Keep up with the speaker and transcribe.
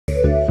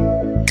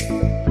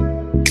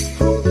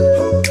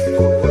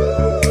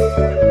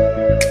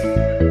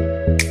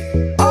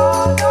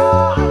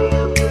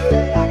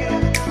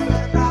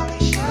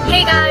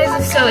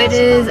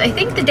I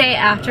think the day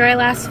after I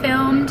last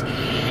filmed,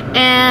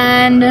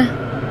 and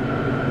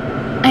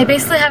I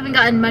basically haven't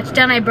gotten much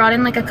done. I brought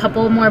in like a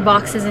couple more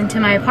boxes into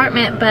my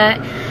apartment,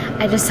 but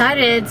I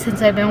decided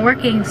since I've been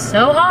working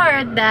so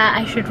hard that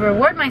I should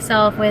reward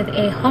myself with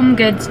a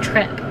HomeGoods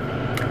trip.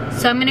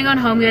 So I'm gonna go on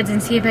HomeGoods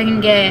and see if I can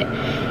get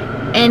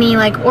any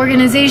like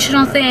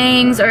organizational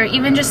things or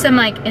even just some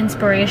like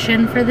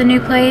inspiration for the new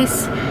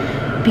place,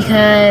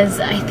 because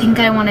I think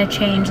I want to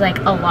change like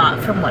a lot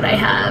from what I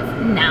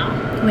have now,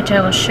 which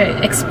I will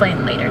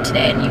explain later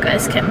today, and you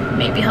guys can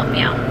maybe help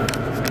me out.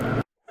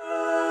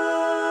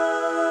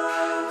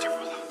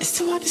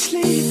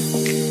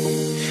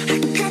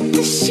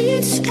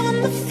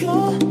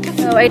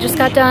 So I just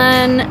got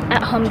done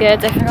at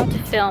HomeGoods. I forgot to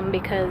film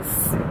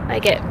because I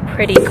get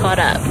pretty caught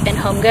up in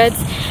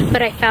HomeGoods,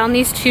 but I found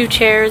these two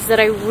chairs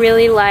that I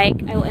really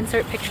like. I will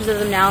insert pictures of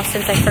them now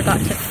since I forgot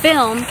to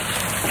film.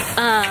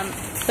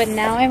 But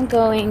now I'm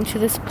going to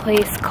this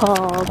place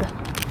called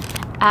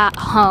At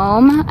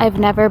Home. I've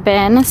never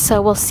been,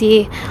 so we'll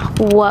see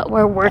what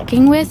we're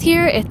working with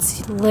here.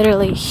 It's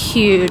literally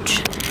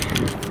huge.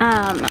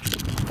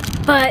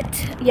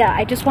 But yeah,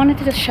 I just wanted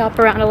to just shop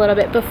around a little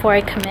bit before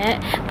I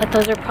commit, but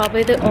those are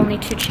probably the only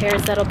two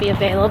chairs that'll be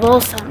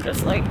available, so I'm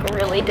just like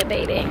really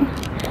debating,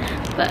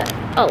 but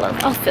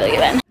I'll fill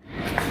you in.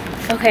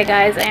 Okay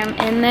guys, I am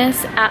in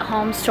this At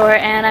Home store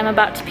and I'm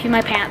about to pee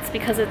my pants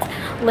because it's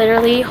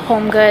literally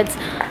HomeGoods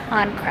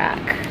on crack.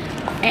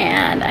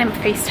 And I'm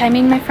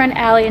FaceTiming my friend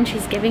Allie and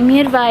she's giving me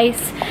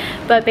advice,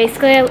 but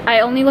basically I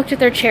only looked at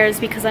their chairs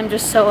because I'm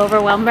just so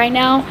overwhelmed right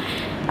now.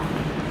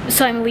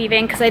 So I'm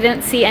leaving because I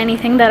didn't see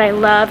anything that I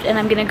loved, and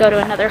I'm gonna go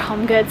to another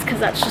HomeGoods because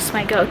that's just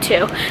my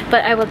go-to.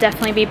 But I will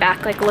definitely be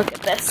back. Like, look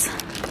at this.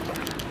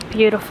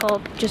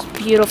 Beautiful, just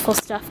beautiful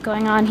stuff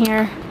going on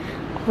here.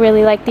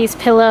 Really like these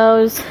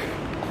pillows.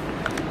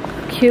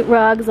 Cute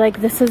rugs.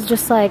 Like, this is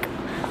just like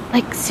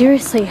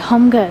seriously,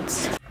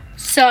 HomeGoods.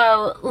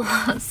 So,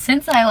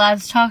 since I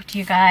last talked to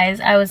you guys,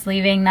 I was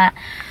leaving that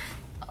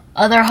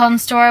other home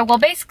store. Well,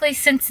 basically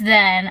since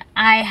then,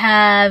 I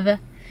have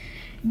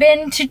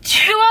been to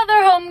 2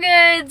 other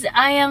HomeGoods.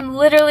 I am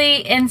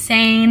literally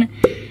insane.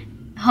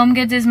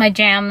 HomeGoods is my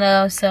jam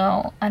though,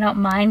 so I don't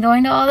mind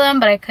going to all of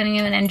them, but I couldn't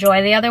even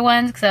enjoy the other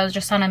ones because I was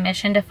just on a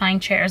mission to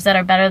find chairs that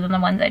are better than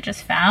the ones I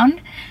just found.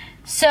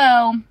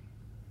 So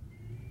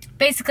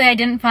basically I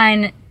didn't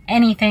find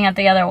anything at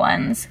the other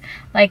ones.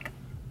 Like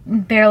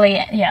barely,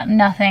 yeah,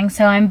 nothing.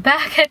 So I'm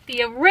back at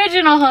the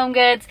original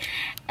HomeGoods,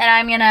 and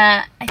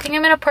I think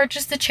I'm gonna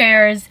purchase the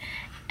chairs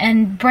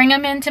and bring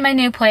them into my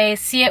new place,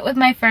 see it with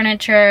my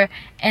furniture,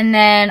 and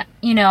then,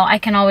 you know, I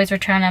can always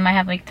return them. I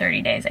have like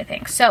 30 days, I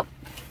think. So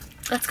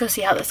let's go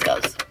see how this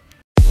goes.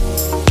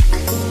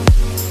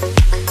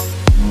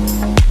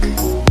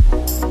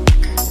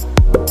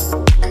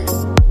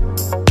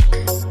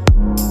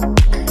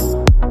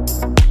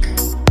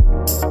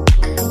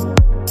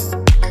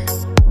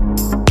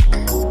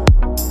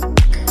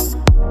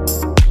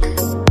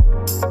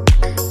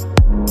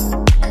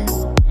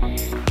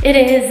 It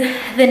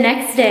is the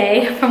next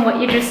day from what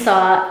you just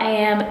saw. I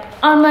am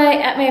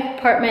at my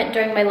apartment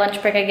during my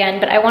lunch break again,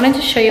 but I wanted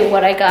to show you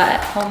what I got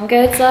at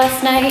HomeGoods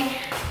last night.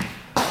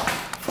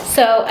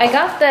 So I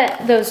got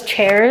those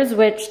chairs,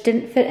 which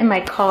didn't fit in my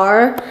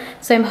car,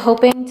 so I'm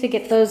hoping to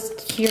get those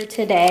here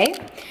today.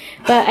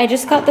 But I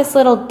just got this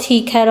little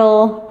tea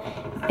kettle.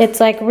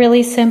 It's like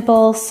really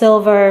simple,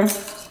 silver. I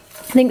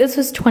think this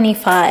was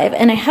 $25,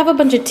 and I have a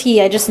bunch of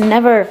tea. I just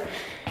never,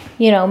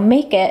 you know,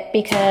 make it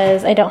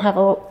because I don't have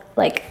a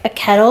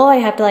kettle. I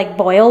have to like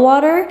boil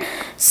water.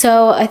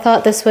 So I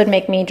thought this would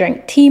make me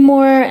drink tea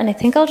more, and I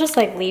think I'll just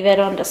like leave it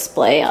on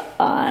display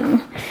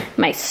on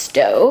my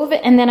stove.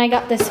 And then I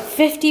got this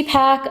 50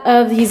 pack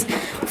of these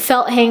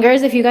felt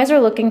hangers. If you guys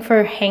are looking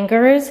for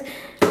hangers,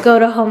 go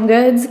to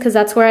HomeGoods because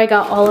that's where I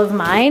got all of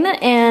mine.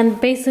 And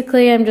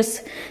basically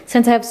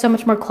since I have so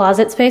much more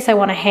closet space, I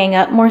want to hang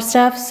up more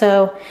stuff.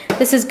 So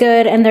this is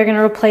good, and they're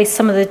gonna replace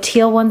some of the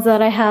teal ones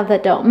that I have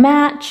that don't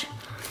match.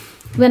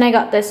 Then I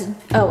got this,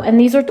 oh, and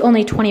these are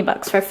only 20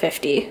 bucks for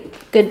 50.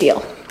 Good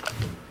deal.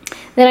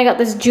 Then I got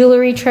this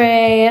jewelry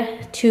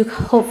tray to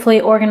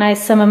hopefully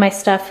organize some of my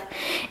stuff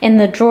in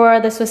the drawer.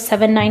 This was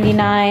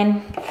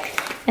 $7.99.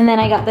 And then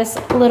I got this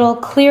little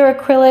clear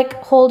acrylic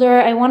holder.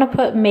 I want to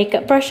put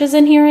makeup brushes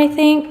in here, I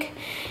think.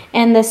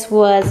 And this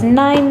was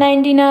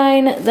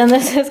 $9.99. Then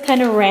this is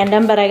kind of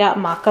random, but I got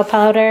maca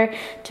powder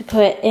to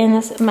put in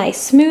my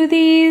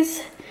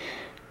smoothies.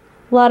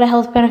 A lot of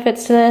health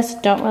benefits to this.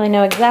 Don't really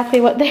know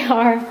exactly what they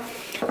are.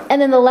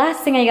 And then the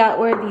last thing I got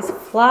were these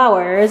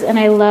flowers, and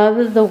I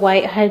love the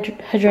white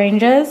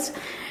hydrangeas.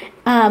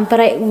 But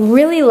I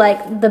really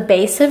like the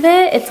base of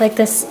it. It's like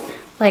this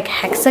like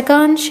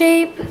hexagon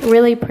shape,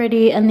 really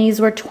pretty, and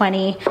these were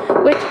 20,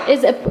 which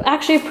is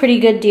actually a pretty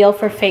good deal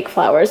for fake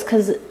flowers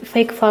because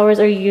fake flowers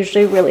are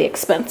usually really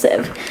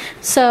expensive.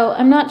 So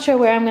I'm not sure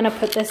where I'm gonna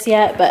put this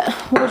yet, but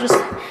we'll just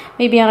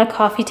maybe on a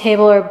coffee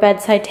table or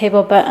bedside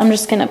table, but I'm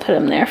just gonna put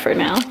them there for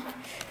now.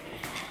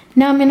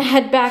 Now I'm gonna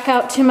head back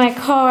out to my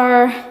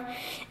car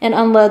and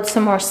unload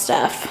some more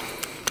stuff.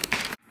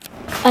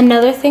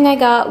 Another thing I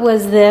got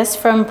was this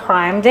from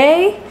Prime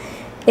Day.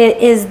 It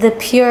is the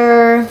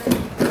Pure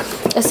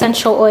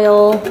Essential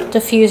Oil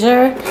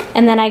Diffuser.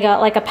 And then I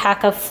got like a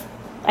pack of,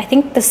 I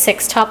think, the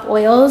 6 top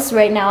oils.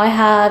 Right now I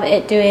have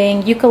it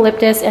doing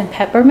eucalyptus and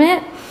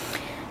peppermint.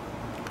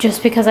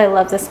 Just because I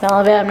love the smell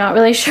of it. I'm not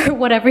really sure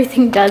what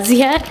everything does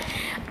yet.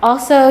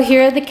 Also,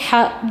 here are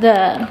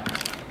the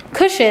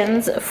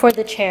cushions for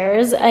the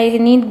chairs. I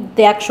need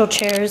the actual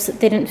chairs.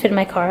 They didn't fit in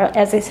my car,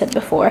 as I said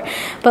before.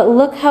 But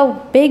look how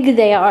big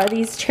they are.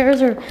 These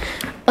chairs are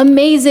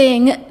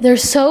amazing. They're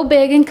so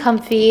big and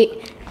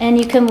comfy, and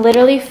you can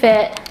literally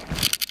fit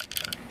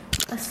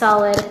a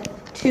solid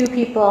 2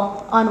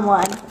 people on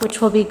one, which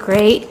will be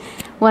great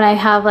when I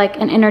have like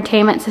an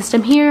entertainment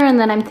system here, and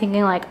then I'm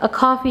thinking like a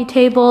coffee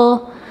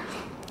table,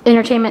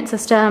 entertainment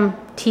system,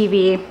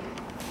 TV,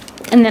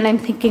 and then I'm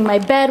thinking my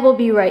bed will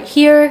be right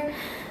here,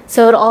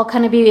 so it'll all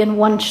kind of be in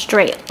one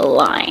straight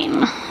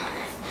line.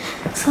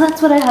 So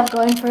that's what I have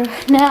going for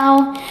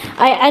now.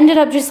 I ended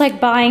up just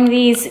like buying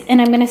these,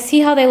 and I'm gonna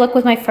see how they look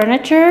with my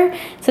furniture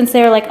since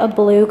they're like a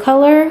blue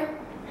color.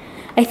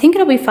 I think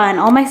it'll be fun.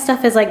 All my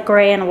stuff is like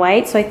gray and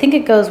white, so I think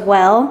it goes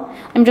well.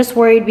 I'm just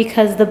worried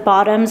because the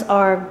bottoms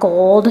are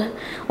gold,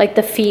 like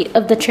the feet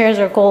of the chairs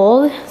are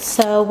gold.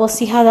 So we'll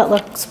see how that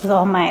looks with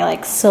all my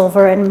like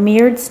silver and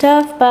mirrored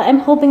stuff, but I'm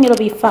hoping it'll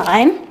be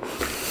fine.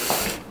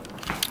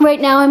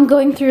 Right now I'm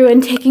going through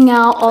and taking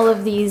out all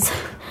of these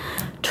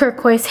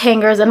turquoise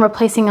hangers and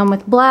replacing them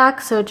with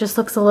black, so it just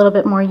looks a little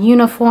bit more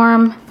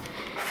uniform.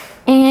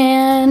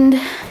 And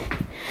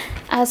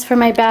as for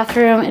my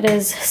bathroom, it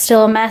is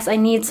still a mess. I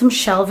need some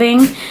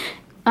shelving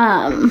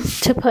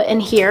to put in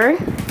here.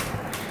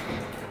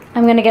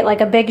 I'm gonna get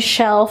like a big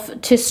shelf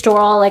to store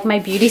all like my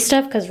beauty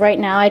stuff, because right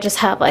now I just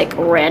have like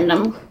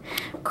random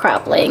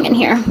crap laying in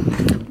here.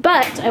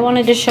 But I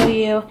wanted to show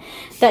you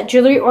that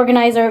jewelry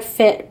organizer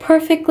fit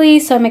perfectly,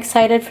 so I'm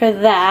excited for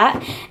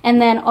that.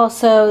 And then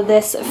also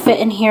this fit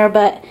in here,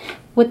 but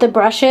with the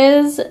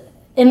brushes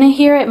in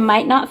here it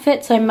might not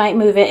fit, so I might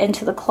move it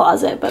into the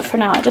closet, but for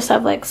now I just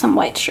have like some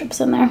white strips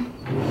in there.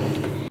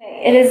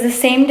 It is the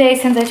same day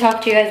since I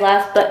talked to you guys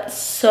last, but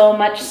so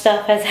much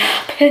stuff has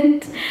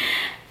happened.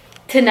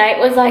 Tonight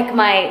was like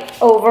my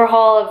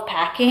overhaul of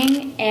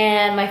packing,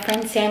 and my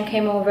friend Sam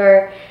came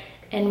over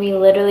and we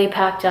literally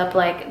packed up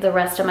like the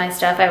rest of my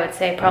stuff. I would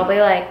say probably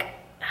like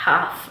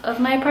half of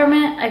my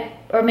apartment,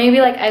 or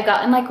maybe like I've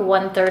gotten like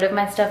 1/3 of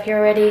my stuff here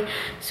already,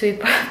 so we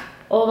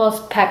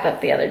almost packed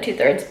up the other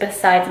 2/3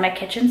 besides my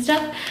kitchen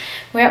stuff.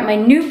 We're at my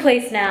new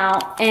place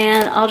now,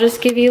 and I'll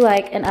just give you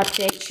like an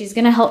update. She's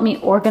gonna help me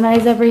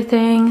organize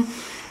everything,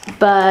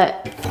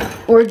 but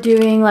we're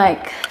doing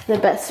like the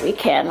best we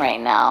can right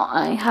now.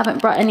 I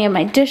haven't brought any of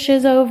my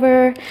dishes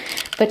over,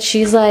 but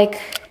she's like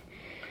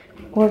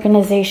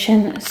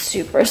organization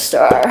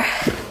superstar.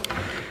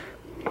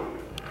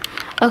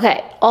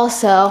 Okay,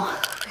 also,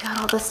 we got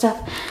all this stuff.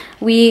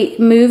 We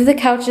moved the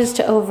couches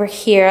to over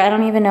here. I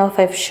don't even know if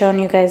I've shown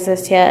you guys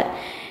this yet.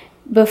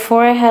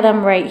 Before I had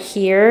them right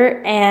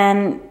here,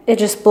 and it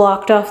just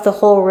blocked off the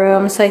whole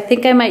room. So I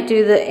think I might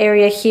do the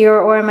area here,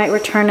 or I might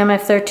return them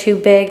if they're too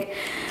big.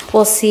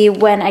 We'll see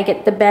when I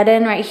get the bed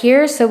in right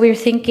here. So we're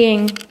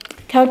thinking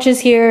couches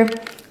here,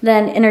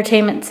 then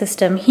entertainment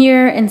system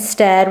here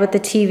instead with the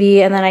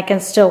TV, and then I can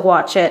still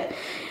watch it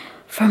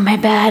from my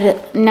bed.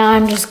 Now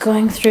I'm just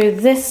going through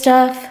this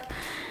stuff.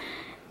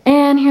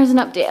 And here's an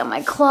update on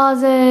my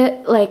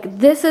closet. Like,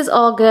 this is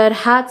all good.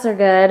 Hats are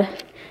good.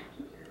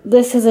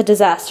 This is a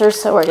disaster,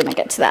 so we're gonna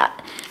get to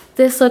that.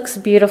 This looks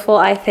beautiful,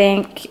 I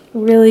think.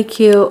 Really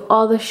cute.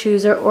 All the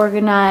shoes are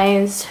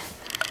organized.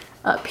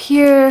 Up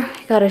here,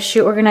 got a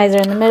shoe organizer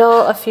in the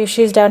middle, a few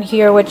shoes down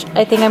here, which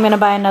I think I'm gonna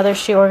buy another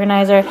shoe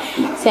organizer.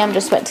 Sam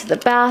just went to the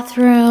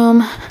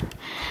bathroom.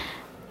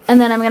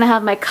 And then I'm gonna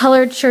have my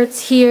colored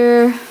shirts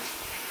here.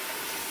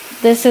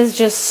 This is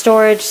just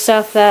storage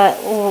stuff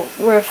that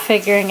we're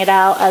figuring it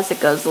out as it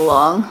goes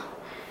along.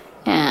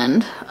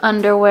 And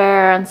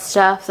underwear and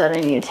stuff that I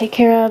need to take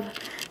care of.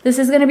 This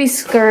is gonna be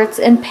skirts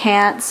and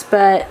pants,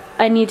 but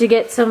I need to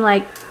get some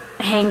like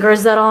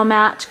hangers that all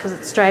match because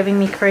it's driving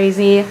me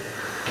crazy.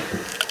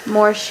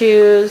 More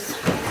shoes.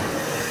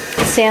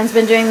 Sam's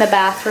been doing the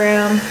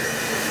bathroom.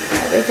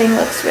 Everything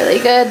looks really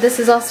good. This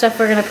is all stuff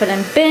we're gonna put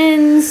in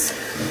bins.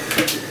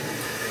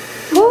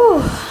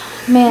 Woo,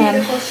 man.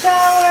 Beautiful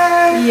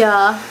shower.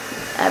 Yeah,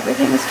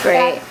 everything is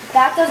great.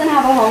 That doesn't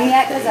have a home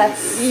yet because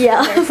that's...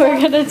 Yeah, we're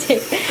gonna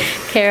take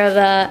care of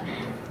that.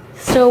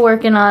 Still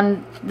working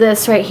on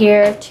this right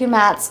here. 2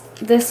 mats.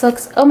 This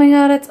looks, oh my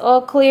god, it's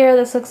all clear.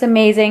 This looks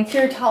amazing.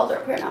 Your towels are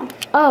up here now.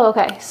 Oh,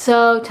 okay.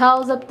 So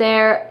towels up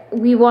there.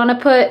 We want to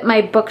put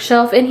my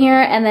bookshelf in here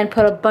and then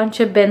put a bunch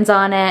of bins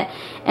on it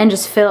and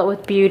just fill it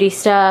with beauty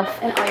stuff.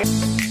 And all your...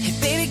 Hey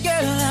baby girl,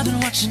 I've been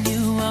watching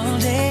you all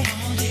day.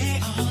 All day,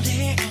 all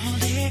day, all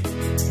day.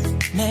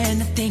 Man,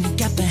 the thing you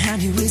got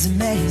behind you is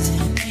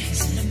amazing.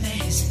 Amazing,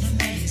 amazing,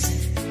 amazing.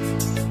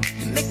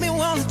 You make me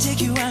want to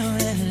take you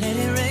out and let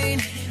it rain.